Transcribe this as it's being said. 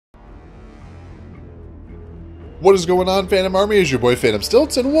What is going on, Phantom Army? It's your boy Phantom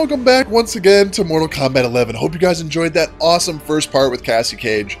Stilts, and welcome back once again to Mortal Kombat 11. Hope you guys enjoyed that awesome first part with Cassie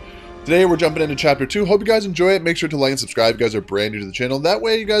Cage. Today we're jumping into Chapter 2. Hope you guys enjoy it. Make sure to like and subscribe if you guys are brand new to the channel. That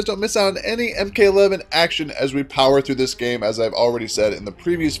way you guys don't miss out on any MK11 action as we power through this game, as I've already said in the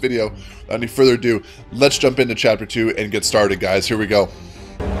previous video. Without any further ado, let's jump into Chapter 2 and get started, guys. Here we go.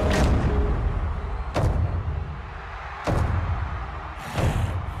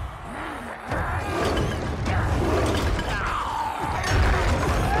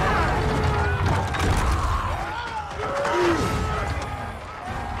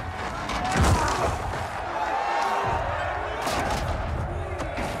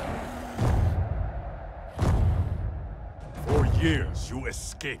 Years you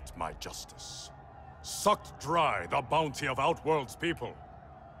escaped my justice, sucked dry the bounty of Outworld's people.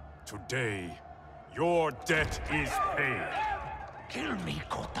 Today, your debt is paid. Kill me,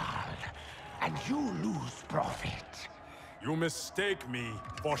 Kotal, and you lose profit. You mistake me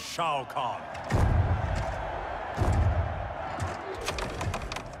for Shao Kahn.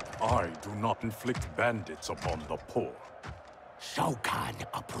 I do not inflict bandits upon the poor. Shao Kahn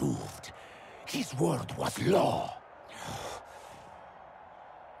approved. His word was law.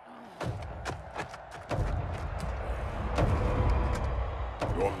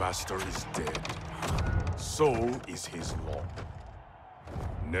 Your master is dead. So is his law.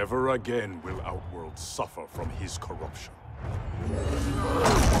 Never again will Outworld suffer from his corruption.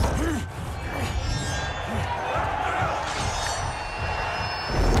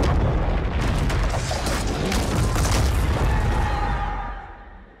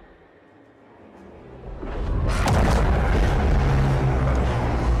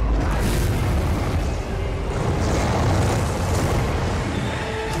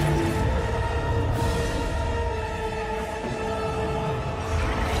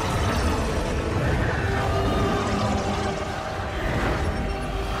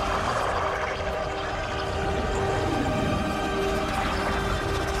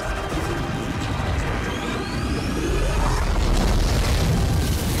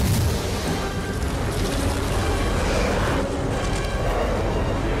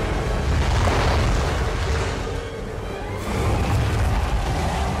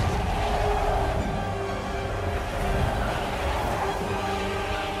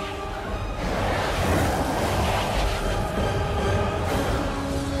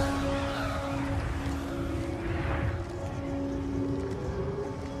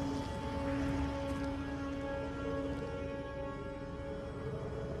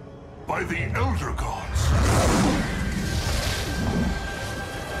 By the Elder Gods!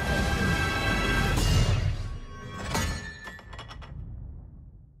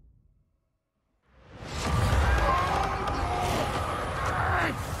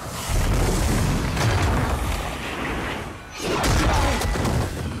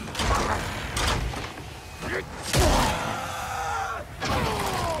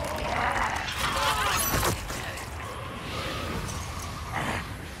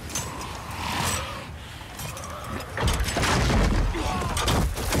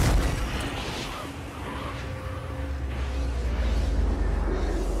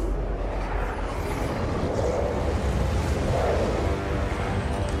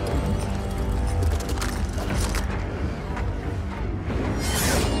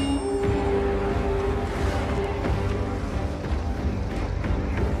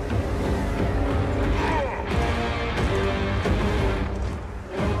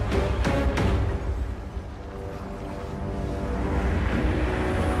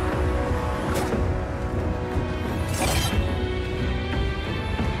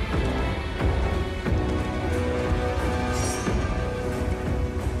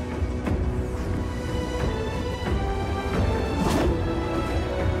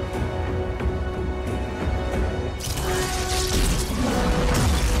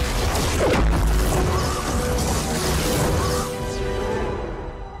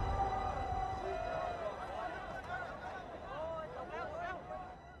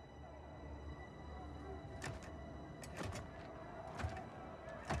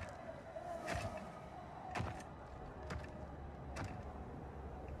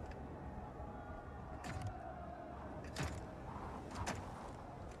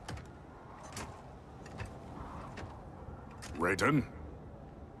 Raiden?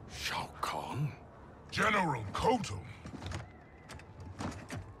 Shao Kahn? General Kotal.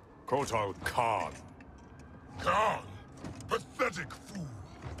 Kotal Kahn. Khan, pathetic fool.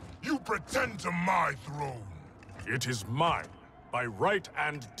 You pretend to my throne. It is mine, by right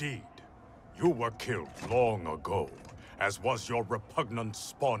and deed. You were killed long ago, as was your repugnant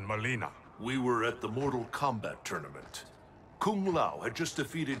spawn Melina. We were at the Mortal Kombat tournament. Kung Lao had just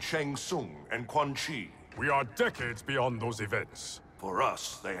defeated Shang Tsung and Quan Chi. We are decades beyond those events. For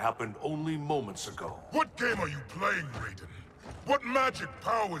us, they happened only moments ago. What game are you playing, Raiden? What magic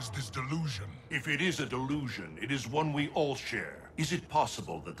powers this delusion? If it is a delusion, it is one we all share. Is it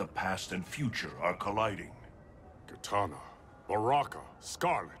possible that the past and future are colliding? Kitana, Baraka,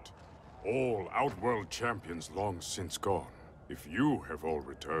 Scarlet, all Outworld champions long since gone. If you have all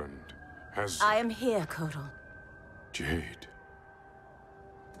returned, has... I am here, Kotal. Jade.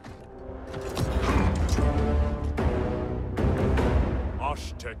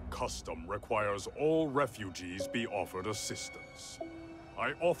 Ashtec custom requires all refugees be offered assistance.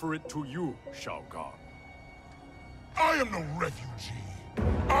 I offer it to you, Shao Kahn. I am no refugee.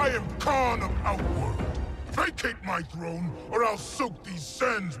 I am Khan of Outworld. Vacate my throne, or I'll soak these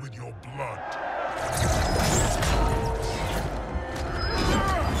sands with your blood.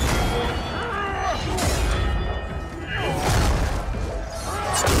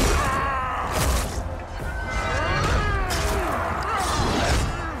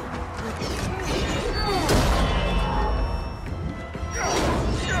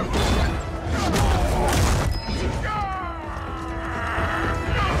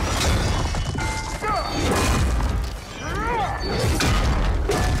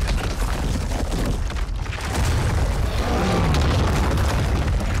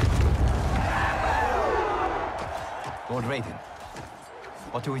 Lord Raiden,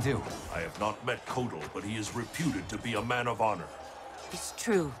 what do we do? I have not met Kotal, but he is reputed to be a man of honor. It's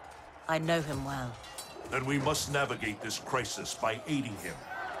true. I know him well. Then we must navigate this crisis by aiding him.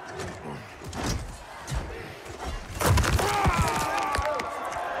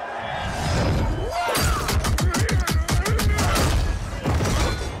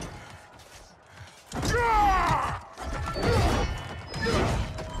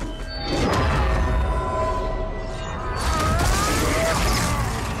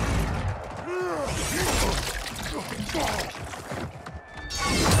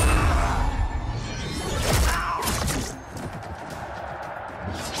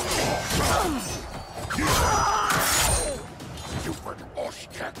 Stupid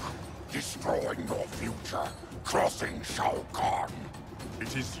Aztec, destroying your future, crossing Shao Kahn.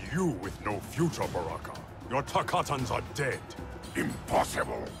 It is you with no future, Baraka. Your Takatans are dead.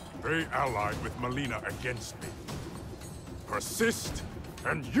 Impossible. They allied with Melina against me. Persist,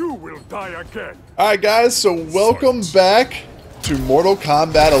 and you will die again. Alright guys, so welcome back to Mortal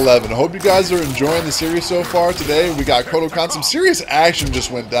Kombat 11. I hope you guys are enjoying the series so far. Today we got Kotal Kahn. Some serious action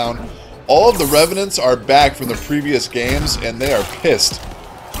just went down. All of the Revenants are back from the previous games, and they are pissed.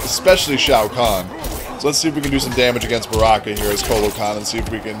 Especially Shao Kahn. So let's see if we can do some damage against Baraka here as Kotal Kahn and see if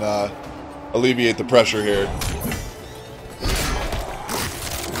we can alleviate the pressure here.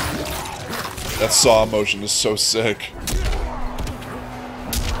 That saw motion is so sick.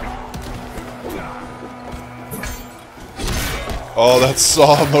 Oh, that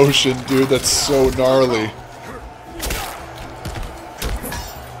saw motion, dude, that's so gnarly.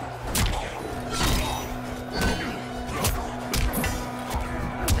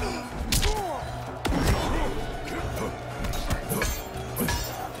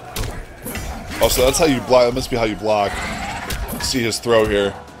 Oh, so that's how you block. That must be how you block. See his throw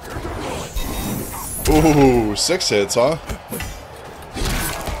here. Ooh, 6 hits, huh?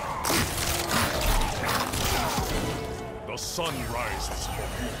 The sun rises.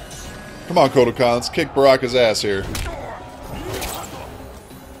 Come on, Kotal Kahn, let's kick Baraka's ass here.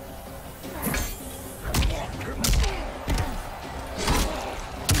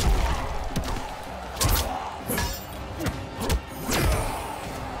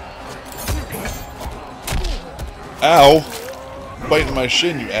 Ow! Biting my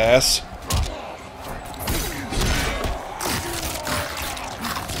shin, you ass.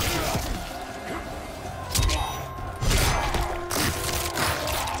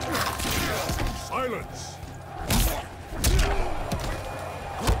 Silence!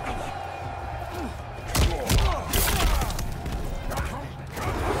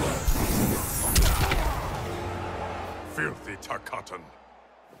 Filthy Takatan.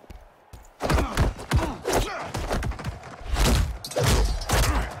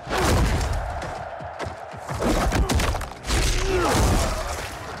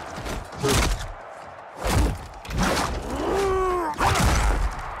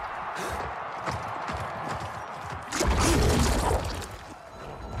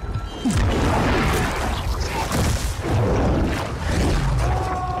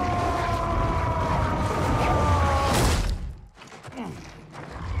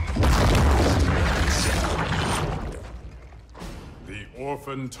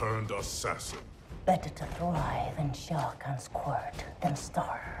 turned assassin. Better to thrive in shock and squirt than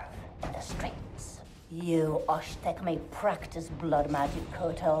starve in the streets. You Oshtek may practice blood magic,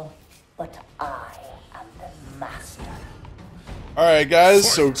 Kotal, but I am the master. Alright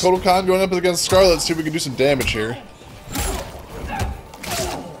guys, so Kotal Khan going up against Scarlet. See if we can do some damage here.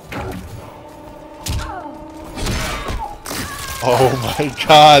 Oh my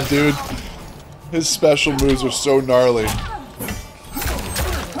god, dude. His special moves are so gnarly.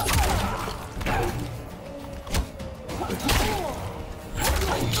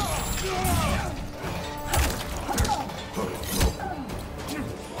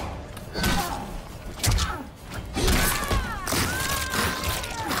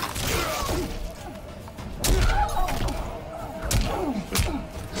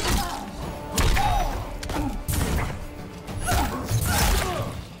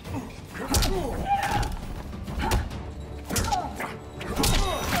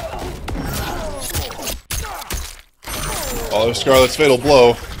 Oh, there's Scarlet's fatal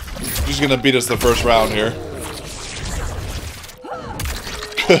blow. She's gonna beat us the first round here.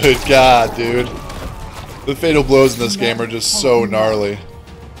 Good god, dude. The fatal blows in this game are just so gnarly.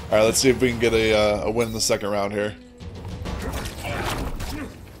 Alright, let's see if we can get a win in the second round here.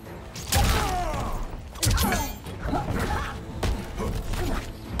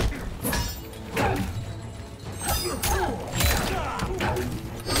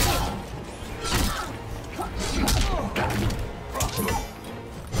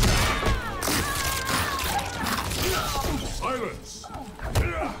 Silence!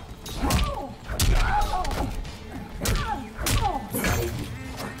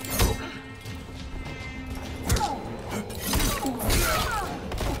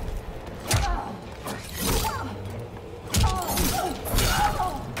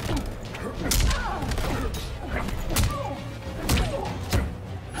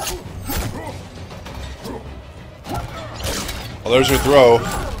 Well, there's her throw.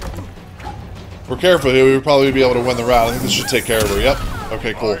 If we're careful here, we'll probably be able to win the round. I think this should take care of her. Yep.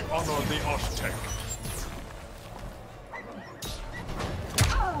 Okay, cool. I honor the Oshtek.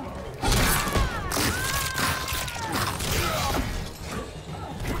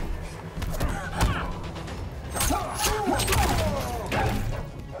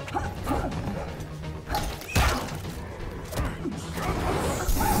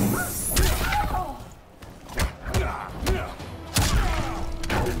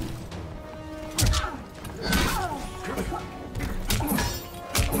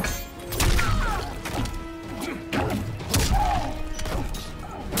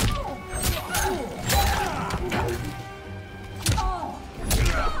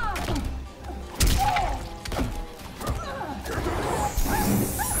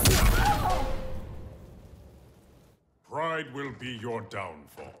 Pride will be your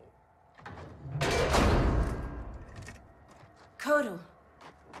downfall. Kotal.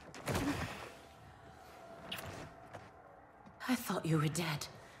 I thought you were dead.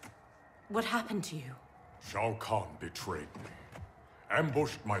 What happened to you? Shao Kahn betrayed me,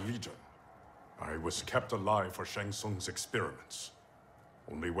 ambushed my legion. I was kept alive for Shang Tsung's experiments.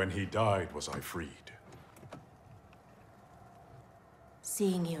 Only when he died was I freed.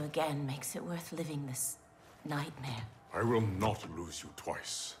 Seeing you again makes it worth living this nightmare. I will not lose you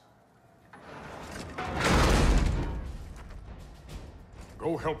twice.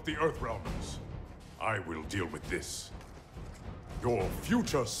 Go help the Earthrealmers. I will deal with this. Your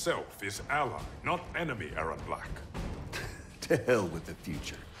future self is ally, not enemy, Aaron Black. To hell with the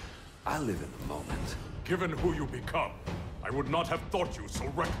future. I live in the moment. Given who you become, I would not have thought you so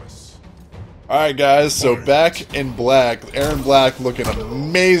reckless. Alright guys, so back in black. Aaron Black looking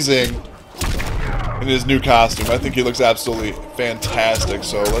amazing in his new costume. I think he looks absolutely fantastic.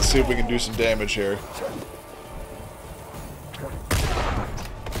 So let's see if we can do some damage here.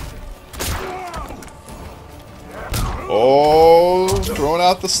 Oh, throwing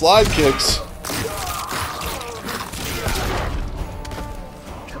out the slide kicks.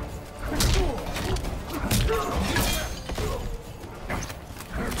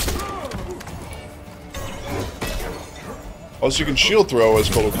 Oh, so you can shield throw as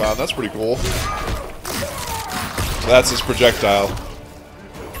Kotal Khan. That's pretty cool. So that's his projectile.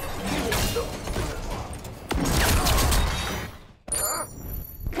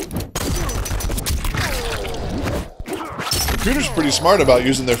 The computer's pretty smart about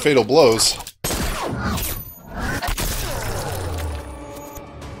using their fatal blows.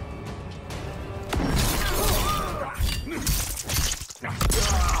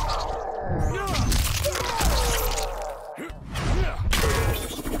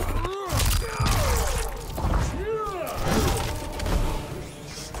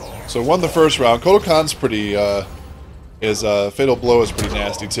 So won the first round. Kotal Khan's pretty, his fatal blow is pretty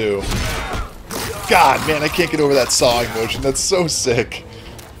nasty too. God, man, I can't get over that sawing motion. That's so sick.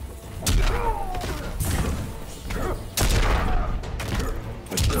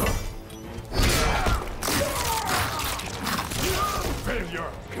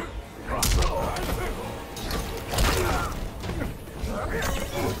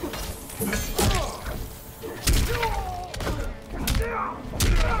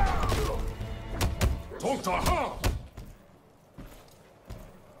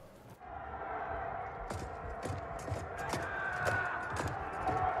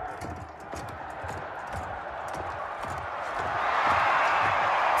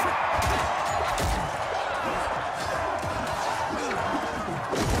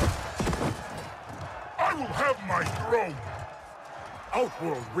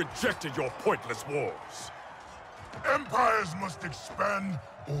 Outworld rejected your pointless wars. Empires must expand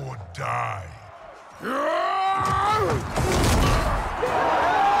or die.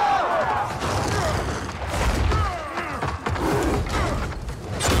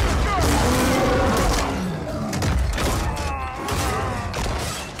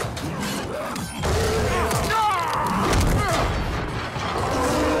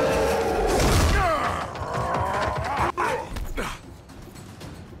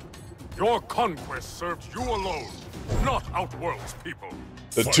 Your conquest served you alone, not Outworld's people.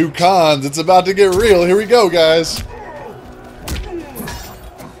 The two Khans, it's about to get real. Here we go, guys.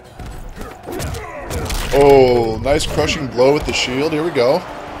 Oh, nice crushing blow with the shield. Here we go.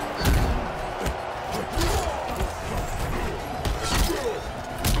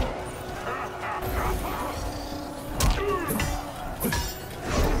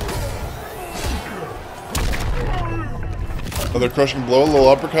 Another crushing blow, a little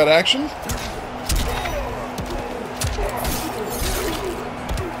uppercut action.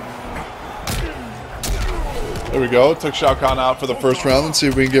 There we go. Took Shao Kahn out for the first round. Let's see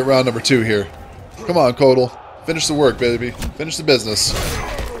if we can get round number 2 here. Come on, Kotal. Finish the work, baby. Finish the business.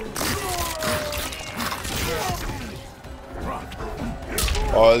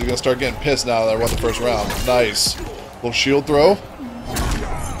 Oh, he's going to start getting pissed now that I won the first round. Nice. Little shield throw.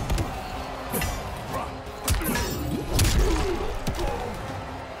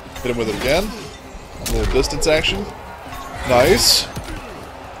 Hit him with it again. A little distance action. Nice.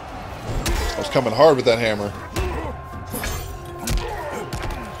 I was coming hard with that hammer.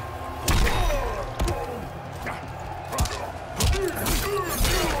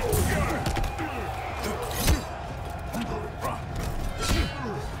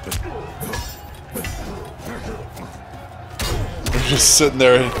 We're just sitting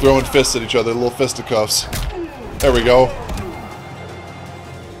there throwing fists at each other, little fisticuffs. There we go.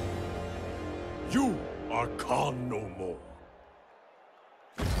 You are Khan no more.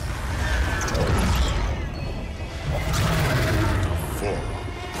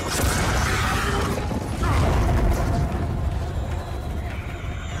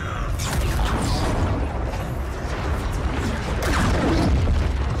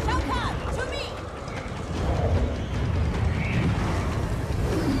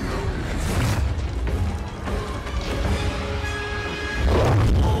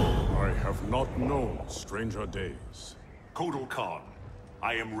 Not known stranger days. Kotal Khan,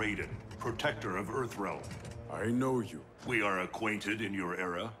 I am Raiden, protector of Earthrealm. I know you. We are acquainted in your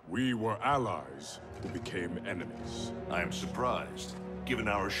era. We were allies who became enemies. I am surprised, given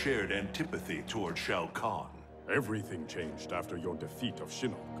our shared antipathy toward Shao Kahn. Everything changed after your defeat of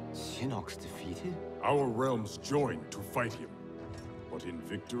Shinnok. Shinnok's defeated? Our realms joined to fight him. But in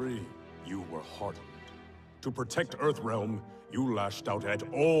victory, you were hardened. To protect Earthrealm, you lashed out at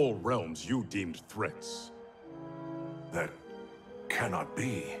all realms you deemed threats. That cannot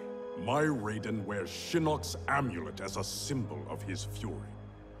be. My Raiden wears Shinnok's amulet as a symbol of his fury.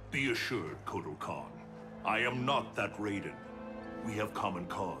 Be assured, Kotal Khan, I am not that Raiden. We have common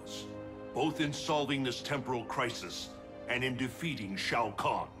cause, both in solving this temporal crisis and in defeating Shao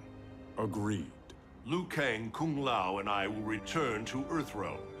Kahn. Agreed. Liu Kang, Kung Lao, and I will return to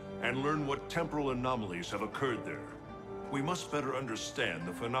Earthrealm and learn what temporal anomalies have occurred there. We must better understand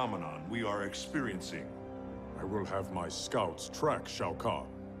the phenomenon we are experiencing. I will have my scouts track Shao Kahn.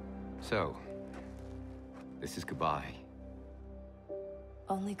 So, this is goodbye.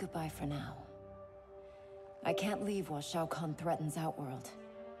 Only goodbye for now. I can't leave while Shao Kahn threatens Outworld.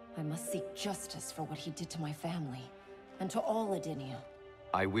 I must seek justice for what he did to my family, and to all Edinia.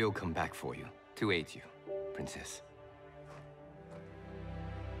 I will come back for you, to aid you, Princess.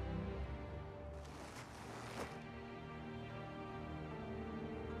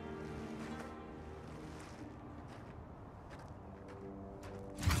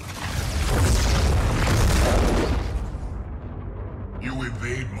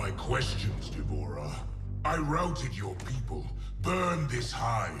 questions, Devora. I routed your people, burned this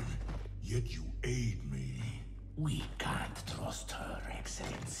hive, yet you aid me. We can't trust her,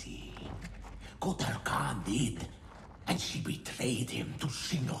 Excellency. Kotal Khan did, and she betrayed him to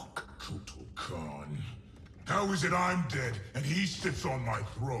Shinnok. Kotal Khan. How is it I'm dead and he sits on my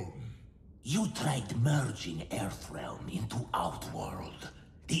throne? You tried merging Earthrealm into Outworld.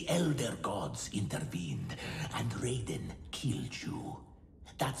 The Elder Gods intervened, and Raiden killed you.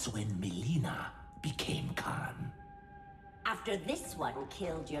 That's when Melina became Khan. After this one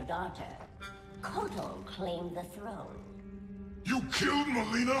killed your daughter, Kotal claimed the throne. You killed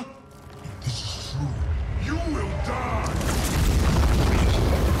Melina? If this is true, you will die!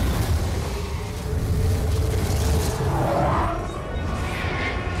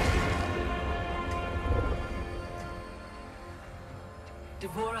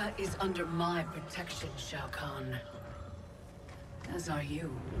 Devora is under my protection, Shao Kahn. As are you.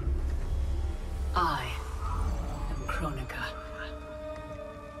 I am Kronika.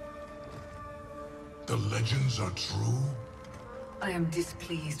 The legends are true? I am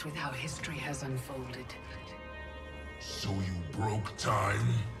displeased with how history has unfolded. So you broke time?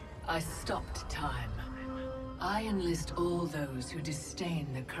 I stopped time. I enlist all those who disdain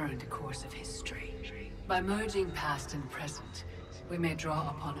the current course of history. By merging past and present, we may draw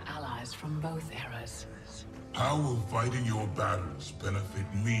upon allies from both eras. How will fighting your battles benefit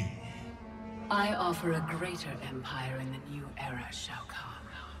me? I offer a greater empire in the new era, Shao Kahn.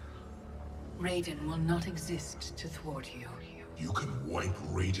 Raiden will not exist to thwart you. You can wipe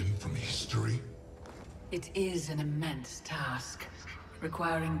Raiden from history? It is an immense task,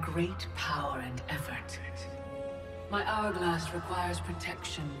 requiring great power and effort. My hourglass requires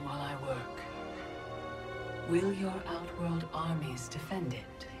protection while I work. Will your Outworld armies defend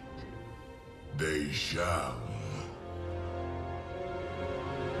it? They shall.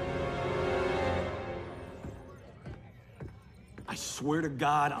 I swear to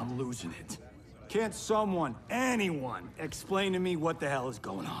God, I'm losing it. Can't someone, anyone, explain to me what the hell is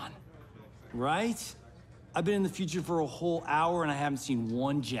going on? Right? I've been in the future for a whole hour and I haven't seen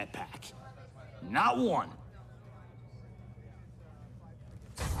one jetpack. Not one.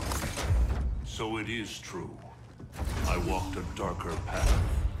 So it is true. I walked a darker path.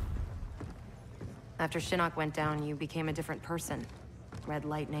 After Shinnok went down, you became a different person. Red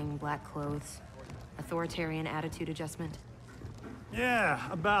lightning, black clothes, authoritarian attitude adjustment. Yeah,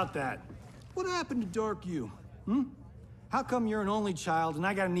 about that. What happened to Dark You? Hmm? How come you're an only child and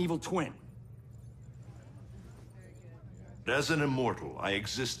I got an evil twin? As an immortal, I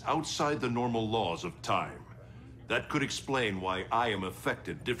exist outside the normal laws of time. That could explain why I am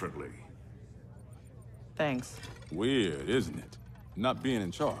affected differently. Thanks. Weird, isn't it? Not being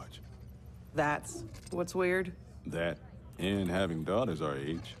in charge. That's what's weird? That, and having daughters our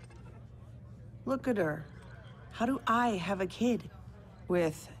age. Look at her. How do I have a kid?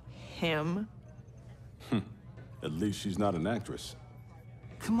 With him? At least she's not an actress.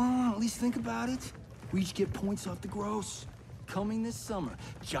 Come on, at least think about it. We each get points off the gross. Coming this summer,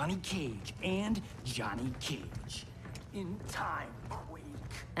 Johnny Cage and Johnny Cage. In time, Quake.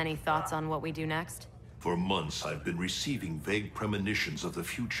 Any thoughts on what we do next? For months, I've been receiving vague premonitions of the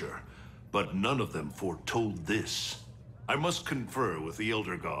future, but none of them foretold this. I must confer with the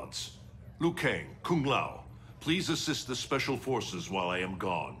Elder Gods. Liu Kang, Kung Lao, please assist the Special Forces while I am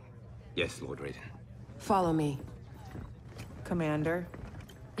gone. Yes, Lord Raiden. Follow me. Commander?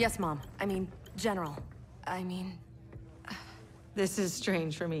 Yes, Mom. I mean, General. I mean... This is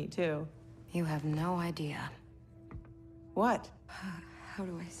strange for me, too. You have no idea. What? How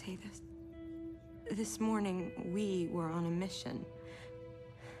do I say this? This morning, we were on a mission.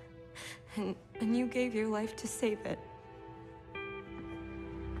 And you gave your life to save it.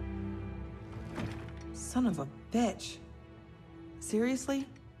 Son of a bitch. Seriously?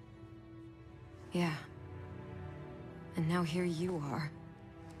 Yeah. And now here you are.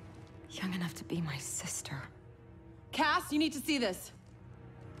 Young enough to be my sister. Cass, you need to see this.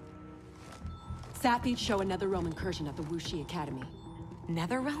 Sat feeds show a NetherRealm incursion at the Wuxi Academy.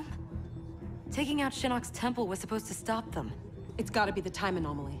 NetherRealm? Taking out Shinnok's temple was supposed to stop them. It's gotta be the time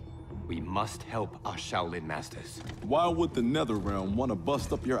anomaly. We must help our Shaolin masters. Why would the NetherRealm want to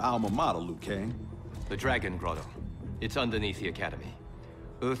bust up your alma mater, Liu Kang? The Dragon Grotto. It's underneath the Academy.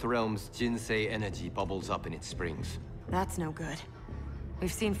 Earthrealm's Jinsei energy bubbles up in its springs. That's no good.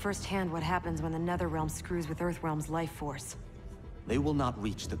 We've seen firsthand what happens when the NetherRealm screws with Earthrealm's life force. They will not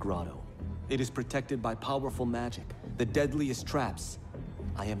reach the grotto. It is protected by powerful magic, the deadliest traps.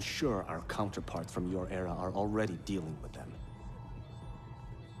 I am sure our counterparts from your era are already dealing with them.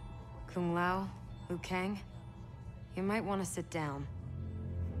 Kung Lao, Liu Kang, you might want to sit down.